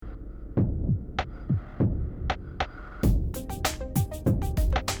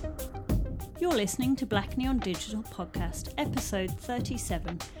You're listening to Black Neon Digital Podcast, episode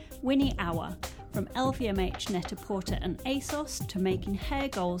 37, WINNE AWA, from LVMH, Net-a-Porter and ASOS to making hair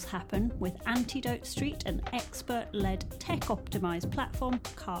goals happen with Antidote Street and expert-led tech-optimised platform,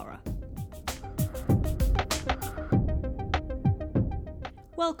 Carra.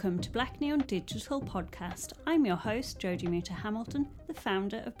 Welcome to Black Neon Digital Podcast. I'm your host, Jodie Muter-Hamilton, the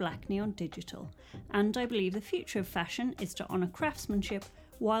founder of Black Neon Digital, and I believe the future of fashion is to honour craftsmanship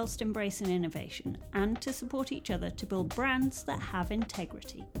whilst embracing innovation and to support each other to build brands that have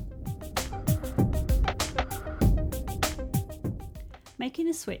integrity. Making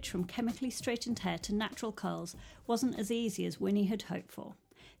a switch from chemically straightened hair to natural curls wasn't as easy as Winnie had hoped for.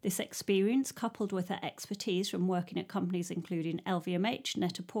 This experience, coupled with her expertise from working at companies including LVMH,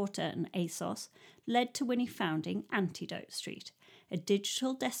 Net-a-Porter and ASOS, led to Winnie founding Antidote Street, a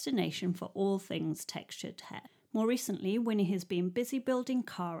digital destination for all things textured hair. More recently, Winnie has been busy building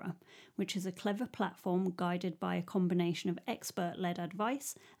Carra, which is a clever platform guided by a combination of expert-led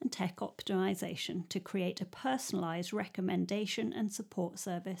advice and tech optimization to create a personalised recommendation and support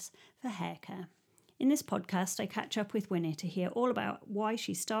service for hair care. In this podcast, I catch up with Winnie to hear all about why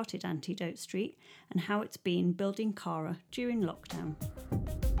she started Antidote Street and how it's been building Carra during lockdown.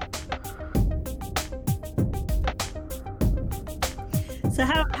 So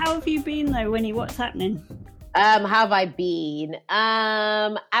how have you been though, Winnie? What's happening? How have I been?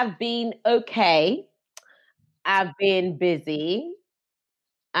 I've been okay. I've been busy.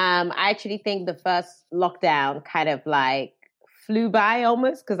 I actually think the first lockdown kind of like flew by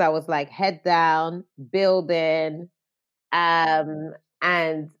almost because I was like head down, building. And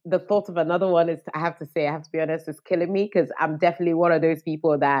the thought of another one is, I have to be honest, is killing me because I'm definitely one of those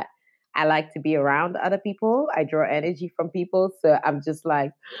people that I like to be around other people. I draw energy from people. So I'm just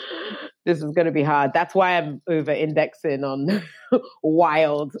like, this is going to be hard. That's why I'm over indexing on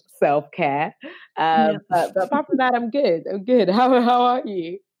wild self-care. But apart from that, I'm good. How are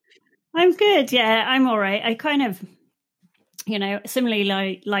you? I'm good. Yeah, I'm all right. I kind of,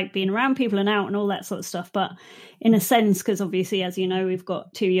 similarly like being around people and out and all that sort of stuff. But in a sense, because obviously, as you know, we've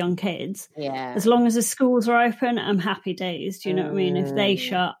got 2 young kids. Yeah. As long as the schools are open, I'm happy days. Do you know what I mean? If they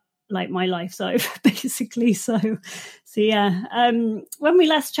shut, like my life's over basically. So yeah. When we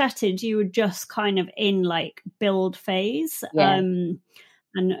last chatted, you were just kind of in like build phase, and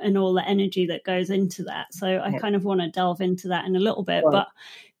all the energy that goes into that. So I kind of want to delve into that in a little bit, but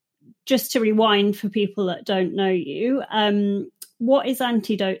just to rewind for people that don't know you, what is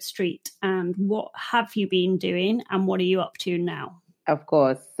Antidote Street and what have you been doing and what are you up to now? Of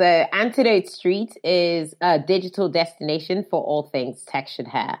course. So Antidote Street is a digital destination for all things textured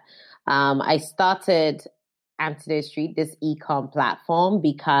hair. I started Antidote Street, this e-com platform,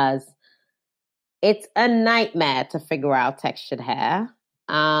 because it's a nightmare to figure out textured hair.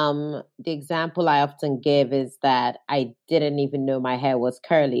 The example I often give is that I didn't even know my hair was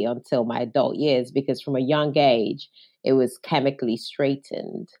curly until my adult years, because from a young age, it was chemically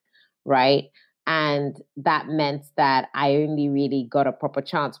straightened, right? And that meant that I only really got a proper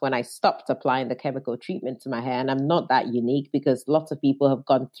chance when I stopped applying the chemical treatment to my hair. And I'm not that unique because lots of people have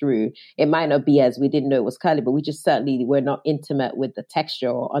gone through. It might not be as we didn't know it was curly, but we just certainly were not intimate with the texture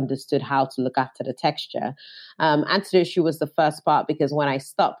or understood how to look after the texture. Antidote Street was the first part because when I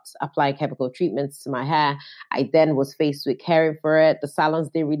stopped applying chemical treatments to my hair, I then was faced with caring for it. The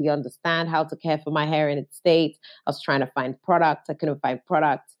salons didn't really understand how to care for my hair in its state. I was trying to find products. I couldn't find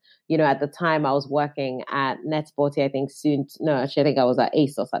products. At the time I was working at Net-a-Porter, I think I was at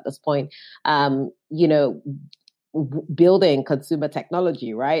ASOS at this point, building consumer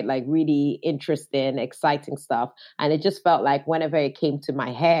technology, right? Like really interesting, exciting stuff. And it just felt like whenever it came to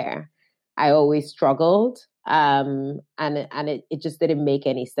my hair, I always struggled. And it just didn't make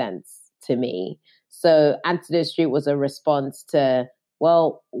any sense to me. So Antidote Street was a response to,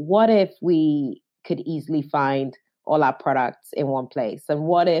 well, what if we could easily find all our products in one place? And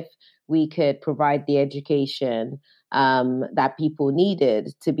what if we could provide the education that people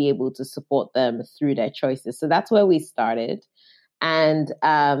needed to be able to support them through their choices? So that's where we started. And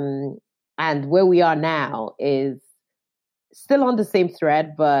where we are now is still on the same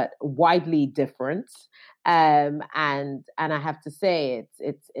thread, but widely different. And I have to say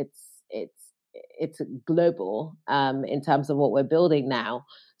it's global in terms of what we're building now.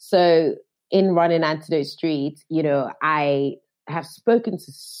 So in running Antidote Street, I have spoken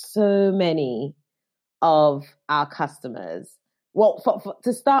to so many of our customers. Well,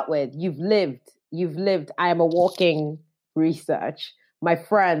 to start with, you've lived. I am a walking research. My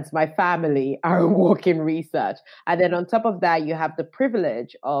friends, my family are a walking research. And then on top of that, you have the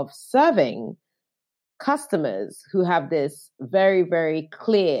privilege of serving customers who have this very, very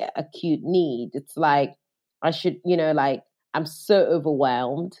clear acute need. It's like, I should, like, I'm so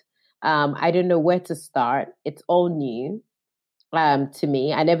overwhelmed. I don't know where to start. It's all new to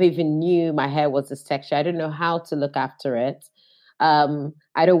me. I never even knew my hair was this texture. I don't know how to look after it.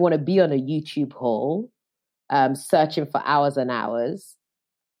 I don't want to be on a YouTube hole searching for hours and hours.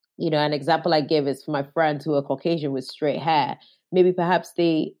 An example I give is for my friends who are Caucasian with straight hair. Maybe perhaps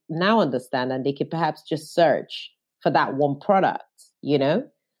they now understand and they could perhaps just search for that one product,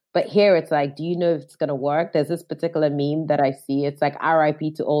 But here it's like, do you know if it's going to work? There's this particular meme that I see. It's like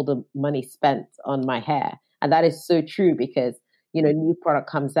RIP to all the money spent on my hair. And that is so true because, new product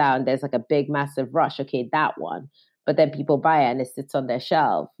comes out and there's like a big, massive rush. Okay, that one. But then people buy it and it sits on their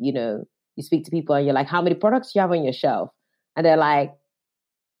shelf. You speak to people and you're like, how many products do you have on your shelf? And they're like,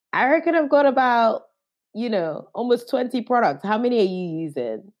 I reckon I've got about, almost 20 products. How many are you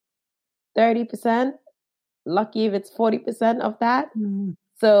using? 30%? Lucky if it's 40% of that. Mm.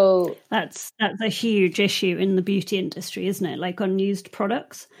 So that's a huge issue in the beauty industry, isn't it? Like unused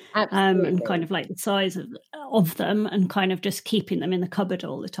products, and kind of like the size of them, and kind of just keeping them in the cupboard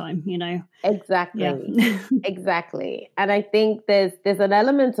all the time. Exactly, yeah. Exactly. And I think there's an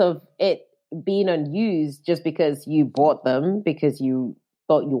element of it being unused just because you bought them because you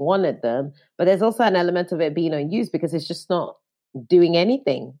thought you wanted them, but there's also an element of it being unused because it's just not doing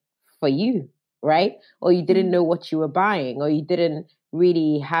anything for you, right? Or you didn't know what you were buying, or you didn't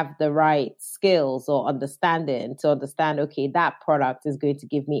really have the right skills or understanding to understand, okay, that product is going to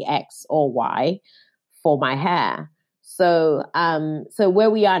give me X or Y for my hair. So where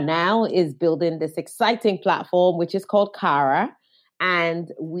we are now is building this exciting platform, which is called Carra. And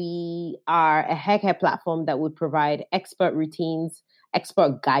we are a hair care platform that would provide expert routines,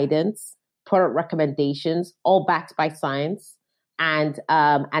 expert guidance, product recommendations, all backed by science and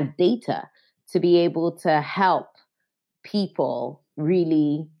data to be able to help people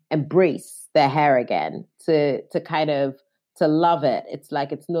really embrace their hair again, to love it. It's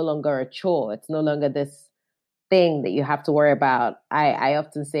like it's no longer a chore. It's no longer this thing that you have to worry about. I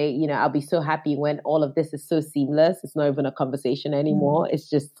often say, I'll be so happy when all of this is so seamless. It's not even a conversation anymore. It's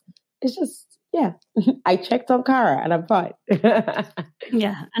just, yeah. I checked on Carra and I'm fine.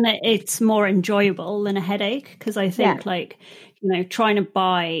 Yeah, and it's more enjoyable than a headache because I think trying to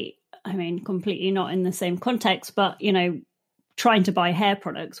buy, completely not in the same context, but, trying to buy hair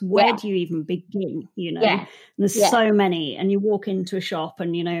products, where do you even begin? There's so many, and you walk into a shop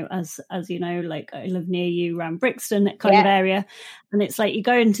and, as you know, like I live near you around Brixton, that kind of area. And it's like you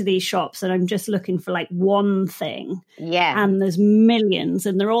go into these shops and I'm just looking for like one thing. Yeah. And there's millions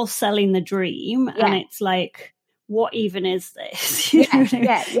and they're all selling the dream. Yeah. And it's like, what even is this?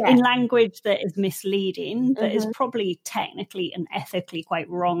 In language that is misleading, that is probably technically and ethically quite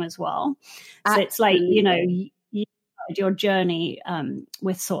wrong as well. So it's like, your journey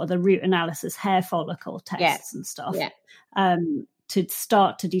with sort of the root analysis hair follicle tests and stuff to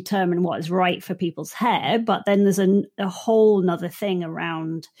start to determine what is right for people's hair. But then there's a whole nother thing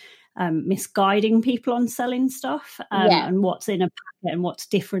around misguiding people on selling stuff and what's in a packet and what's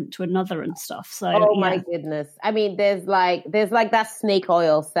different to another and stuff. So my goodness. There's like that snake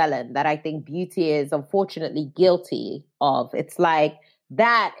oil selling that I think beauty is unfortunately guilty of. It's like,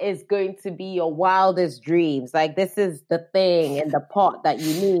 that is going to be your wildest dreams. Like, this is the thing in the pot that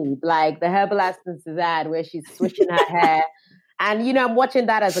you need. Like the Herbal Essences ad where she's switching her hair. And, I'm watching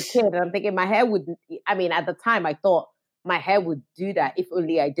that as a kid and I'm thinking my hair would, at the time I thought my hair would do that if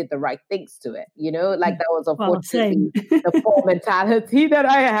only I did the right things to it. Like that was unfortunately the poor mentality that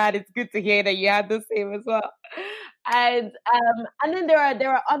I had. It's good to hear that you had the same as well. And then there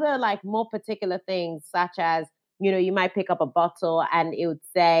are other like more particular things such as, you might pick up a bottle and it would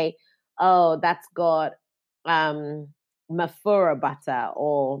say, oh, that's got Mafura butter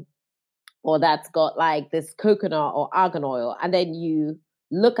or that's got like this coconut or argan oil. And then you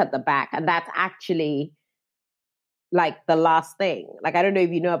look at the back and that's actually like the last thing. Like, I don't know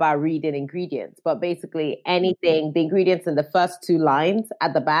if you know about reading ingredients, but basically the ingredients in the first two lines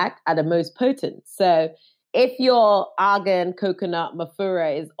at the back are the most potent. So if your argan, coconut,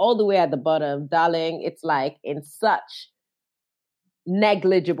 mafura is all the way at the bottom, darling, it's like in such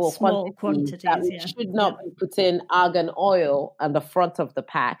negligible quantities that we should not be putting argan oil on the front of the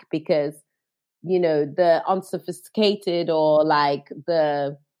pack because, the unsophisticated or like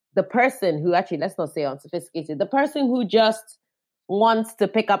the person who actually, let's not say unsophisticated, the person who just wants to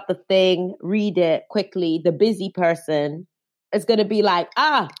pick up the thing, read it quickly, the busy person, is going to be like,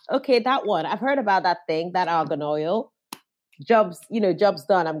 okay, that one. I've heard about that thing, that argan oil. job's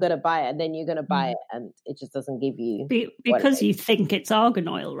done, I'm going to buy it, and then you're going to buy it, and it just doesn't give you because you think it's argan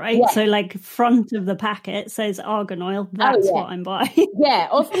oil, right? Yeah. So like front of the packet says argan oil. That's what I'm buying. Yeah.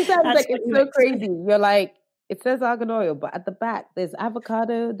 Or sometimes like it's so crazy. You're like, it says argan oil, but at the back there's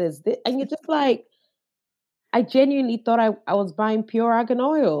avocado, there's this, and you're just like, I genuinely thought I was buying pure argan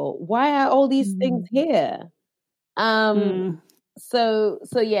oil. Why are all these things here? So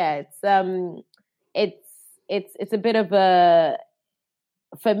yeah, it's a bit of a,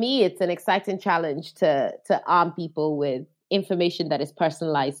 for me, it's an exciting challenge to arm people with information that is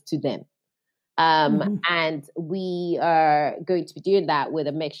personalized to them. And we are going to be doing that with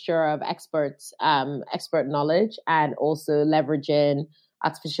a mixture of expert knowledge, and also leveraging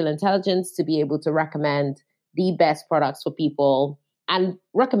artificial intelligence to be able to recommend the best products for people and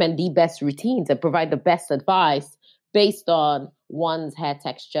recommend the best routines and provide the best advice based on one's hair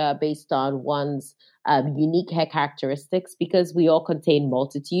texture, based on one's unique hair characteristics, because we all contain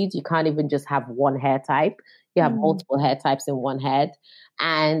multitudes. You can't even just have one hair type. You have multiple hair types in one head,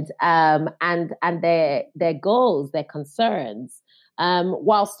 and their goals, their concerns,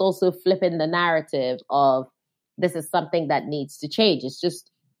 whilst also flipping the narrative of this is something that needs to change. It's just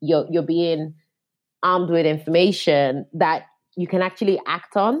you're being armed with information that you can actually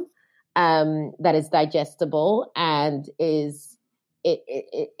act on, that is digestible and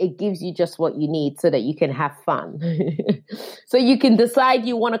it gives you just what you need so that you can have fun. So you can decide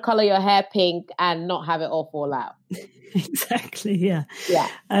you want to color your hair pink and not have it all fall out. Exactly. Yeah. Yeah.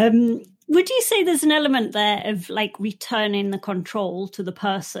 Would you say there's an element there of like returning the control to the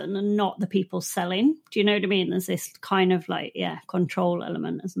person and not the people selling? Do you know what I mean? There's this kind of like, control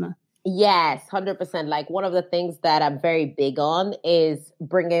element, isn't there? Yes, 100%. Like one of the things that I'm very big on is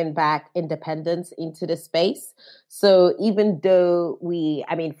bringing back independence into the space. So even though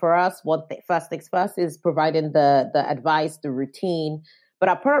for us, first things first is providing the advice, the routine, but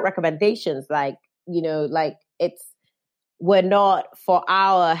our product recommendations, we're not, for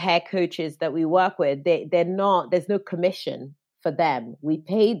our hair coaches that we work with, they're not, there's no commission for them. We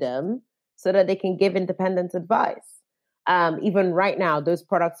pay them so that they can give independent advice. Even right now, those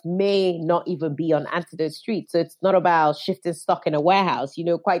products may not even be on Antidote Street. So it's not about shifting stock in a warehouse.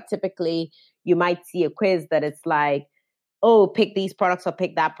 Quite typically, you might see a quiz that it's like, oh, pick these products or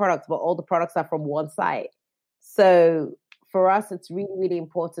pick that product, but all the products are from one site. So for us, it's really, really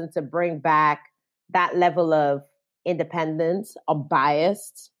important to bring back that level of independence,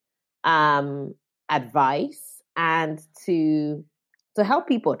 unbiased advice, and to help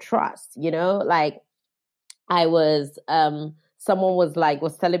people trust, I was, someone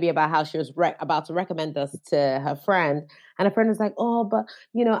was telling me about how she was about to recommend us to her friend. And her friend was like, oh, but,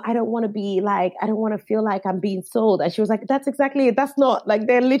 I don't want to feel like I'm being sold. And she was like, that's exactly it. That's not, like,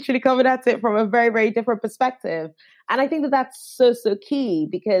 they're literally coming at it from a very, very different perspective. And I think that that's so, so key,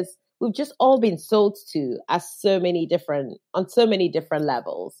 because we've just all been sold to on so many different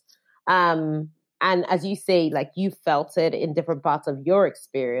levels. And as you say, like, you felt it in different parts of your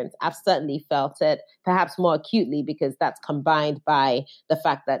experience. I've certainly felt it, perhaps more acutely, because that's combined by the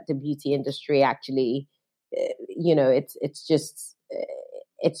fact that the beauty industry actually,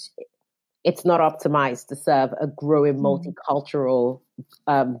 it's not optimized to serve a growing multicultural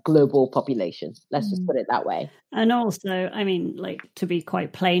global population. Let's just put it that way. And also, to be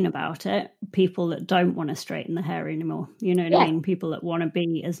quite plain about it, people that don't want to straighten the hair anymore, you know what I mean? People that want to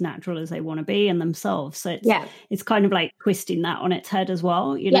be as natural as they want to be and themselves. So it's kind of like twisting that on its head as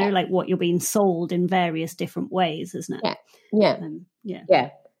well, you know, like what you're being sold in various different ways, isn't it? Yeah.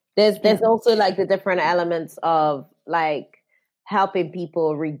 There's also like the different elements of like helping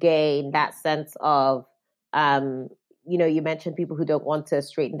people regain that sense of, you mentioned people who don't want to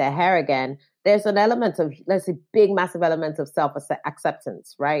straighten their hair again. There's an element of, let's say, big, massive element of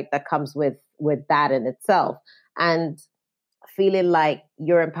self-acceptance, right? That comes with that in itself. And feeling like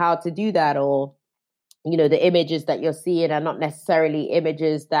you're empowered to do that, or, the images that you're seeing are not necessarily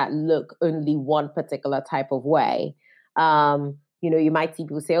images that look only one particular type of way. You might see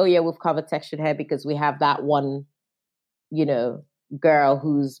people say, oh yeah, we've covered textured hair because we have that one, girl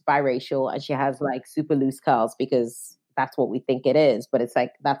who's biracial and she has like super loose curls because that's what we think it is. But it's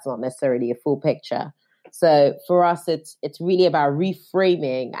like, that's not necessarily a full picture. So for us, it's really about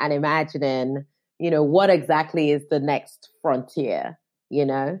reframing and imagining, what exactly is the next frontier,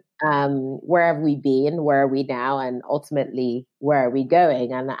 where have we been, where are we now, and ultimately, where are we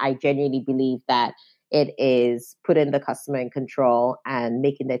going? And I genuinely believe that it is putting the customer in control and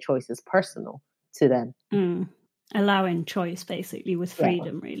making their choices personal to them. Allowing choice, basically, with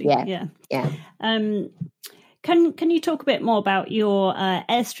freedom, really. Yeah. Can you talk a bit more about your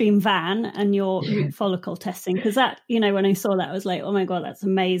Airstream van and your root follicle testing? Because that, when I saw that, I was like, oh my God, that's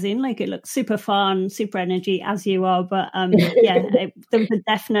amazing. Like, it looks super fun, super energy, as you are. But there was a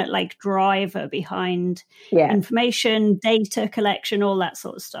definite driver behind information, data collection, all that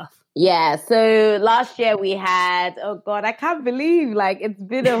sort of stuff. Yeah, so last year we had, oh God, I can't believe it's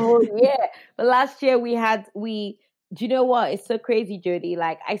been a whole year. But last year do you know what? It's so crazy, Jody.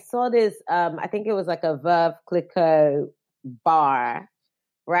 I saw this, I think it was a Verve Clicquot bar,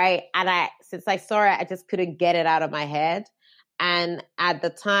 right? And since I saw it, I just couldn't get it out of my head. And at the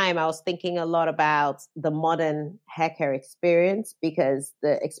time, I was thinking a lot about the modern hair care experience, because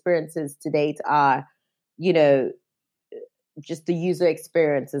the experiences to date are, just the user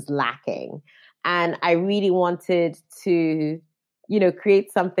experience is lacking. And I really wanted to,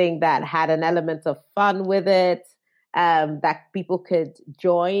 create something that had an element of fun with it, that people could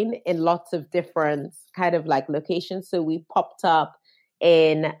join in lots of different kind of locations. So we popped up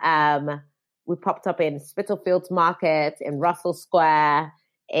in Spitalfields Market, in Russell Square,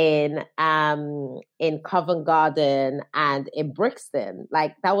 in Covent Garden, and in Brixton.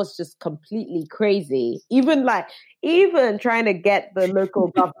 That was just completely crazy. Even trying to get the local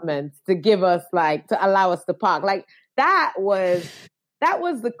government to give us to allow us to park. That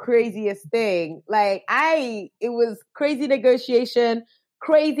was the craziest thing. It was crazy negotiation,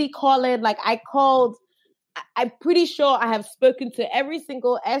 crazy calling. I'm pretty sure I have spoken to every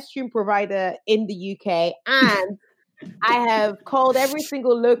single Airstream provider in the UK, and I have called every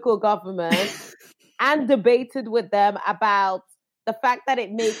single local government and debated with them about the fact that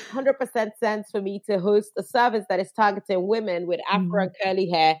it makes 100% sense for me to host a service that is targeting women with afro and curly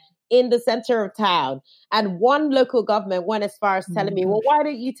hair in the center of town. And one local government went as far as telling me, well, why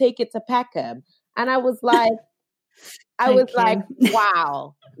don't you take it to Peckham? And I was like,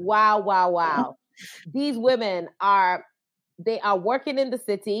 wow. These women are working in the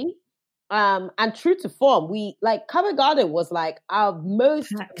city. And true to form, we Covent Garden was our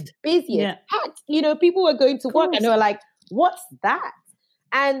most busiest. Packed. People were going to work and they were like, what's that?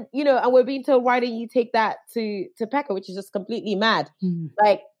 And, and we're being told, why don't you take that to Peckham, which is just completely mad.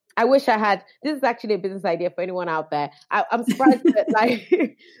 I wish I had, this is actually a business idea for anyone out there. I'm surprised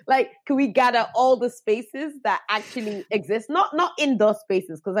that can we gather all the spaces that actually exist? Not indoor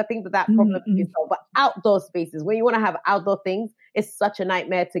spaces, because I think that problem is solved, but outdoor spaces. When you want to have outdoor things, it's such a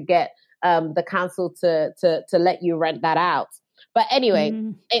nightmare to get the council to let you rent that out. But anyway,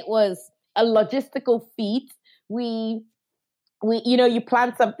 it was a logistical feat. We you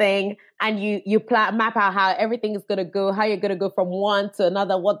plan something and you map out how everything is going to go, how you're going to go from one to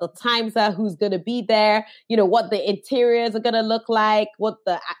another, what the times are, who's going to be there, what the interiors are going to look like, what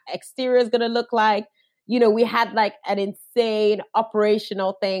the exterior is going to look like. We had an insane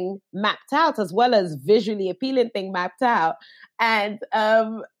operational thing mapped out, as well as visually appealing thing mapped out. And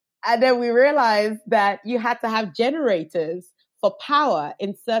then we realized that you had to have generators for power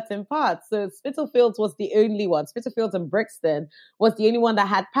in certain parts. So Spitalfields was the only one. Spitalfields and Brixton was the only one that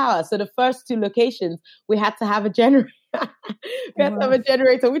had power. So the first two locations, we had to have a generator.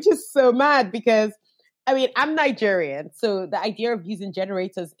 Which is so mad because, I'm Nigerian. So the idea of using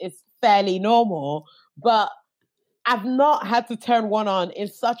generators is fairly normal, but I've not had to turn one on in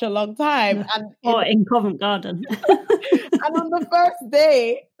such a long time. Or in Covent Garden. And on the first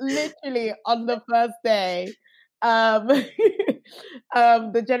day, literally on the first day, the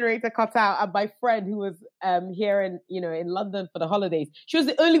generator cut out, and my friend who was here in London for the holidays, she was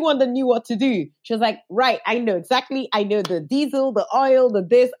the only one that knew what to do. She was like, right, I know the diesel, the oil, the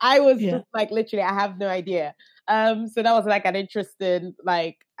this. I was just literally, I have no idea. So that was an interesting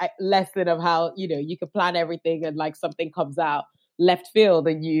lesson of how you can plan everything and something comes out left field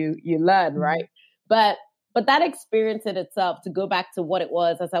and you learn, right? But that experience in itself, to go back to what it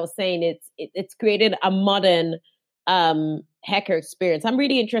was, as I was saying, it's created a modern hacker experience. I'm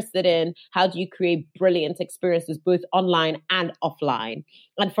really interested in how do you create brilliant experiences both online and offline.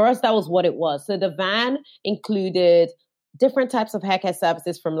 And for us, that was what it was. So the van included different types of haircare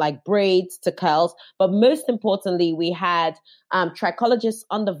services, from braids to curls. But most importantly, we had trichologists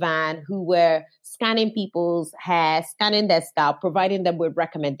on the van who were scanning people's hair, scanning their scalp, providing them with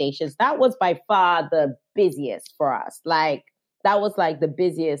recommendations. That was by far the busiest for us. That was the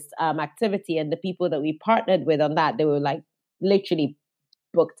busiest activity. And the people that we partnered with on that, they were literally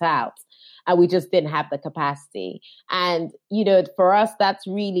booked out. And we just didn't have the capacity. And, for us, that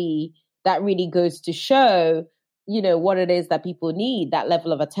really goes to show what it is that people need, that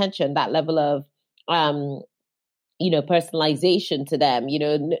level of attention, that level of, personalization to them.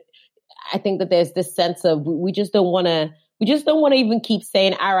 I think that there's this sense of, we just don't want to we just don't want to even keep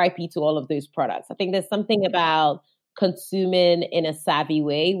saying RIP to all of those products. I think there's something about consuming in a savvy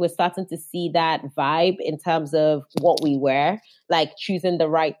way. We're starting to see that vibe in terms of what we wear, like choosing the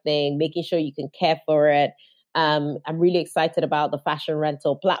right thing, making sure you can care for it. I'm really excited about the fashion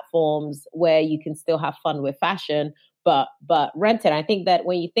rental platforms where you can still have fun with fashion, but rent it. I think that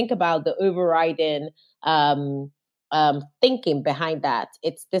when you think about the overriding thinking behind that,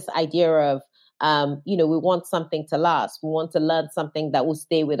 it's this idea of we want something to last. We want to learn something that will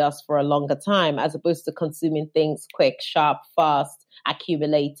stay with us for a longer time, as opposed to consuming things quick, sharp, fast,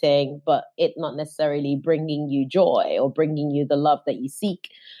 accumulating, but it not necessarily bringing you joy or bringing you the love that you seek.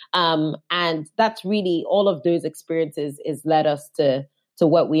 And that's really all of those experiences is led us to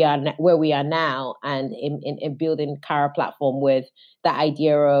where we are now, and in building Carra platform with the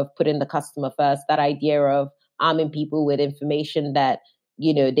idea of putting the customer first, that idea of arming people with information that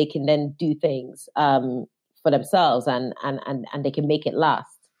they can then do things for themselves and they can make it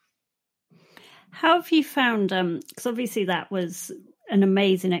last. How have you found, because obviously that was an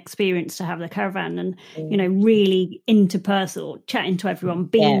amazing experience to have the caravan and, really interpersonal, chatting to everyone,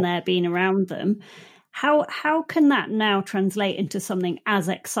 being there, being around them. How can that now translate into something as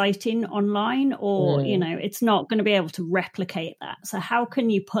exciting online, or, it's not going to be able to replicate that. So how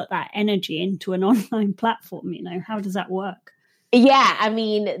can you put that energy into an online platform? How does that work? Yeah, I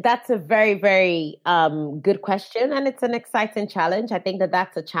mean, that's a very, very good question. And it's an exciting challenge. I think that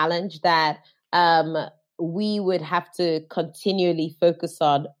that's a challenge that we would have to continually focus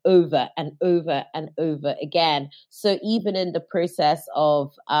on over and over and over again. So even in the process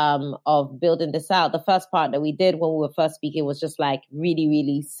of building this out, the first part that we did when we were first speaking was just like really,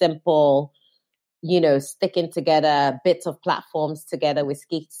 really simple, sticking together bits of platforms together with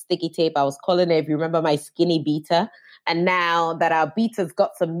sticky tape. I was calling it, if you remember, my skinny beater. And now that our beater's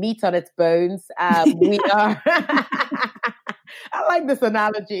got some meat on its bones, we are... I like this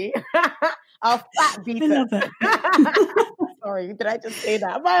analogy. Our fat beater. I love it. Sorry, did I just say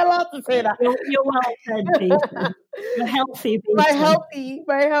that? Am I allowed to say that? You're well said, beater. You're healthy beater. My healthy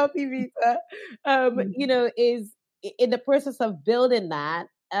beater. Is in the process of building that.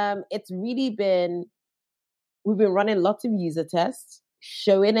 It's really we've been running lots of user tests,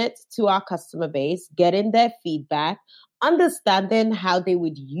 showing it to our customer base, getting their feedback, understanding how they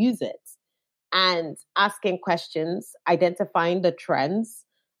would use it, and asking questions, identifying the trends,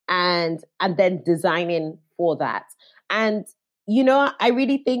 and then designing for that. And, I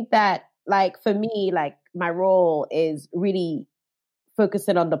really think that, like, for me, like, my role is really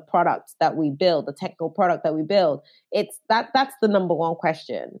focusing on the products that we build, the technical product that we build. That's the number one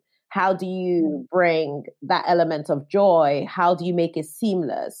question. How do you bring that element of joy? How do you make it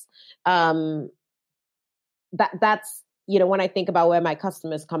seamless? That's, when I think about where my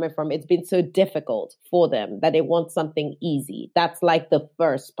customers coming from, it's been so difficult for them that they want something easy. That's like the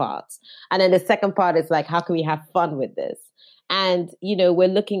first part. And then the second part is like, how can we have fun with this? And, we're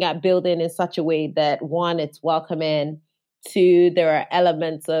looking at building in such a way that, one, it's welcoming. Two, there are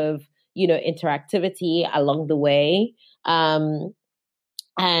elements of, interactivity along the way. And,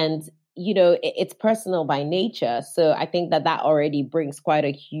 it's personal by nature. So I think that already brings quite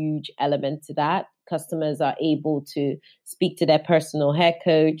a huge element to that. Customers are able to speak to their personal hair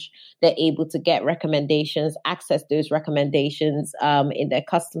coach. They're able to get recommendations, access those recommendations in their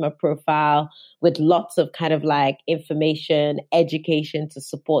customer profile with lots of kind of like information, education to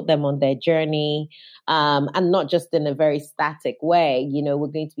support them on their journey. And not just in a very static way. We're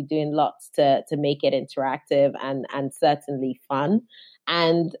going to be doing lots to make it interactive and certainly fun.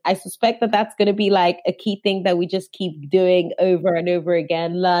 And I suspect that that's going to be like a key thing that we just keep doing over and over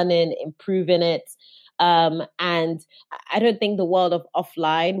again, learning, improving it. And I don't think the world of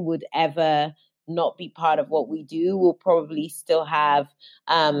offline would ever not be part of what we do. We'll probably still have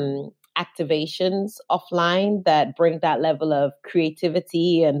activations offline that bring that level of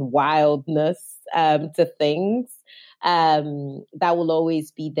creativity and wildness to things. That will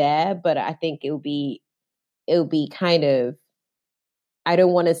always be there, but I think it'll be kind of, I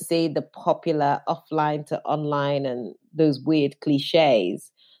don't want to say the popular offline to online and those weird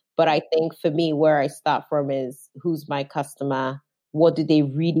cliches, but I think for me, where I start from is who's my customer? What do they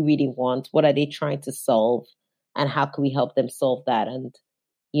really, really want? What are they trying to solve? And how can we help them solve that? And,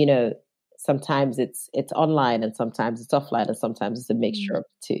 sometimes it's online and sometimes it's offline and sometimes it's a mixture of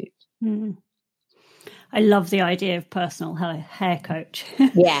the two. Mm. I love the idea of personal hair coach.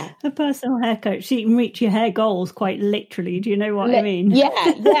 Yeah. A personal hair coach. So you can reach your hair goals quite literally. Do you know what I mean? Yeah.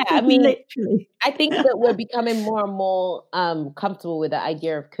 I mean, literally. I think that we're becoming more and more comfortable with the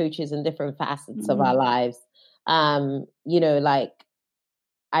idea of coaches in different facets of our lives. Like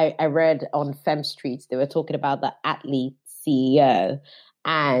I read on Fem Street, they were talking about the athletes CEO,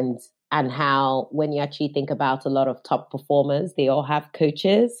 and how when you actually think about a lot of top performers, they all have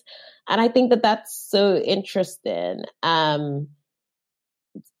coaches. And I think that that's so interesting. Being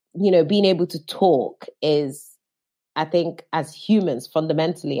able to talk is, I think, as humans,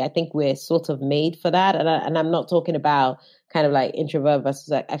 fundamentally, I think we're sort of made for that. And I'm not talking about kind of like introvert versus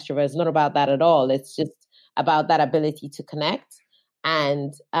like extrovert. It's not about that at all. It's just about that ability to connect.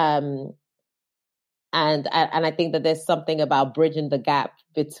 And I think that there's something about bridging the gap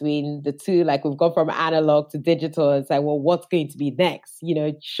between the two. Like, we've gone from analog to digital. It's like, well, what's going to be next?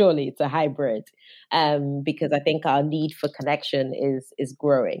 Surely it's a hybrid, because I think our need for connection is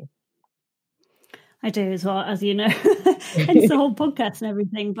growing. I do as well, as you know, hence the whole podcast and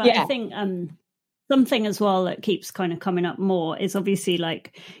everything. But yeah. I think something as well that keeps kind of coming up more is obviously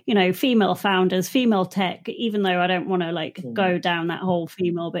like, female founders, female tech, even though I don't want to go down that whole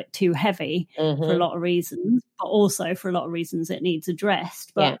female bit too heavy for a lot of reasons, but also for a lot of reasons it needs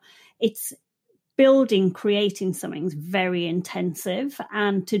addressed. But it's creating something's very intensive.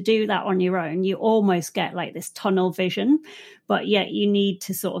 And to do that on your own, you almost get like this tunnel vision, but yet you need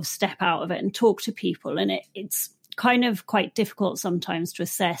to sort of step out of it and talk to people. And it's kind of quite difficult sometimes to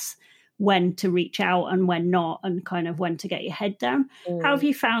assess when to reach out and when not, and kind of when to get your head down. How have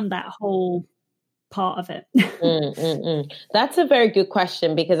you found that whole part of it? That's a very good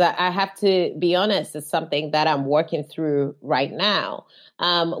question, because I have to be honest, it's something that I'm working through right now.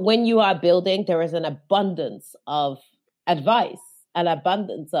 When you are building, there is an abundance of advice, an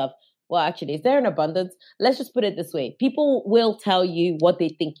abundance of, well, actually, is there an abundance? Let's just put it this way. People will tell you what they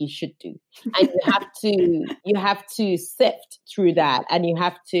think you should do. And you have to sift through that, and you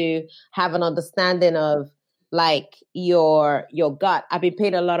have to have an understanding of like your gut. I've been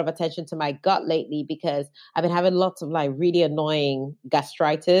paying a lot of attention to my gut lately, because I've been having lots of like really annoying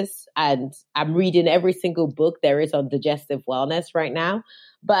gastritis, and I'm reading every single book there is on digestive wellness right now.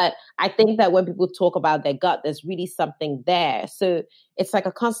 But I think that when people talk about their gut, there's really something there. So it's like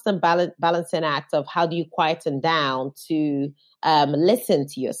a constant balancing act of how do you quieten down to listen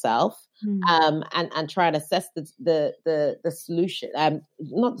to yourself, and try and assess the solution,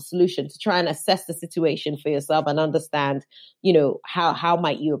 not the solution, to try and assess the situation for yourself and understand, how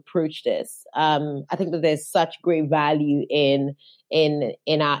might you approach this. I think that there's such great value in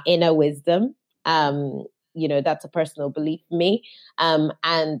our inner wisdom. That's a personal belief for me. And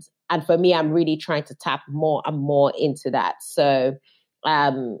for me, I'm really trying to tap more and more into that. So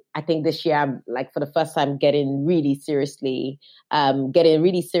I think this year I'm like, for the first time, getting really serious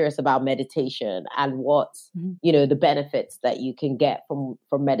about meditation and what, the benefits that you can get from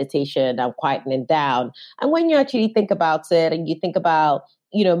meditation and quietening down. And when you actually think about it, and you think about,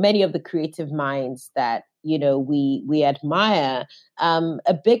 many of the creative minds that, we admire,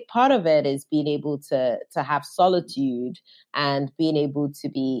 a big part of it is being able to have solitude and being able to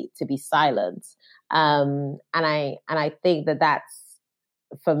be silent. And I think that that's,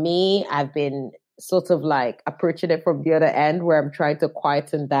 for me, I've been sort of like approaching it from the other end, where I'm trying to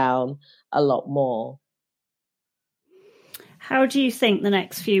quieten down a lot more. How do you think the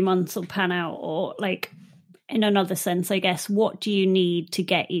next few months will pan out? Or like, in another sense, I guess, what do you need to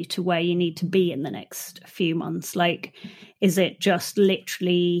get you to where you need to be in the next few months? Like, is it just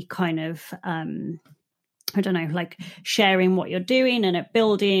literally kind of, I don't know, like sharing what you're doing and it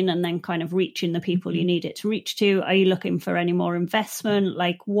building, and then kind of reaching the people you need it to reach to? Are you looking for any more investment?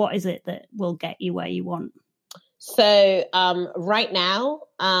 Like, what is it that will get you where you want? So right now,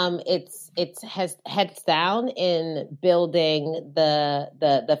 it's heads down in building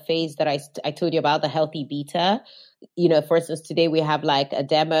the phase that I told you about, the healthy beta. For instance, today we have like a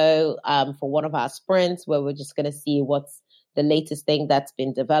demo for one of our sprints, where we're just going to see what's the latest thing that's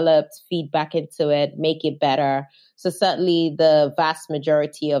been developed, feedback into it, make it better. So certainly the vast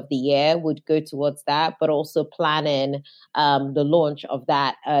majority of the year would go towards that, but also planning the launch of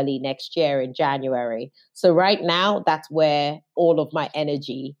that early next year in January. So right now, that's where all of my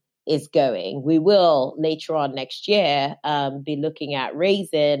energy is going. We will later on next year be looking at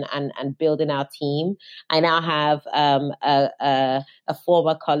raising and building our team. I now have a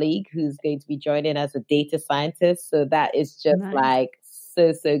former colleague who's going to be joining as a data scientist. So that is just like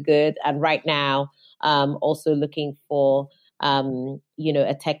so good. And right now, also looking for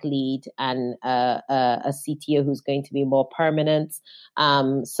a tech lead and a CTO who's going to be more permanent.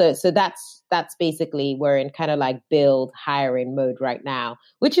 So that's basically, we're in kind of like build hiring mode right now,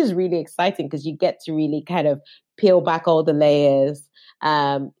 which is really exciting because you get to really kind of peel back all the layers.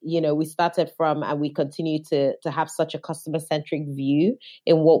 We started from, and we continue to have such a customer-centric view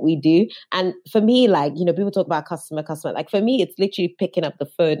in what we do. And for me, like, people talk about customer, like for me, it's literally picking up the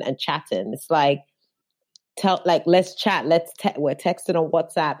phone and chatting. It's like, let's chat, we're texting on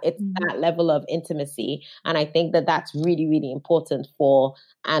WhatsApp. It's that level of intimacy. And I think that that's really, really important for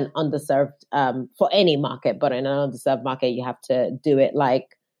an underserved, for any market, but in an underserved market, you have to do it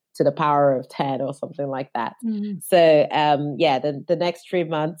like to the power of 10 or something like that. So, the next 3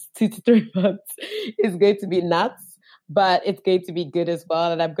 months, 2 to 3 months is going to be nuts. But it's going to be good as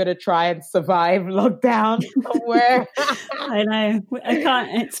well. And I'm going to try and survive lockdown somewhere. I know. I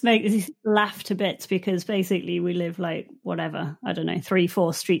can't, it's makes me laugh to bits because basically we live like, whatever, I don't know,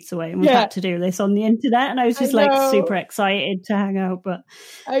 3-4 streets away. And we've had to do this on the internet. And I was just like super excited to hang out. But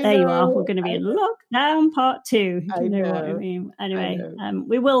there you are. We're going to be in lockdown part 2. Do you know what I mean? Anyway,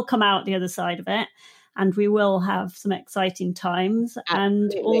 we will come out the other side of it. And we will have some exciting times.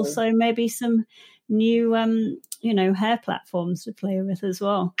 Absolutely. And also maybe some new hair platforms to play with as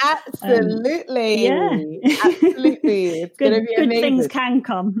well. Absolutely. Absolutely. It's going to be amazing. Good things can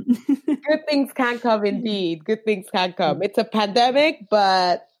come. Good things can come indeed. Good things can come. It's a pandemic,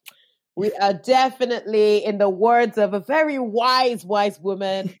 but we are definitely, in the words of a very wise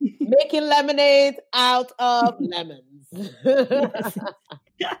woman, making lemonade out of lemons.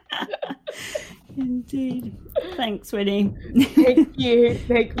 Indeed. Thanks, Winnie. Thank you.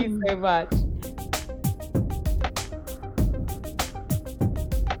 Thank you so much.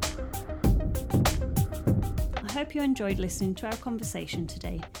 I hope you enjoyed listening to our conversation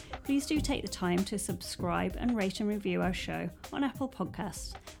today. Please do take the time to subscribe and rate and review our show on Apple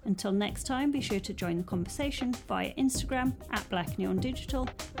Podcasts. Until next time, be sure to join the conversation via Instagram @BlackNeonDigital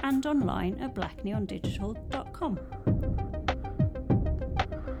and online at blackneondigital.com.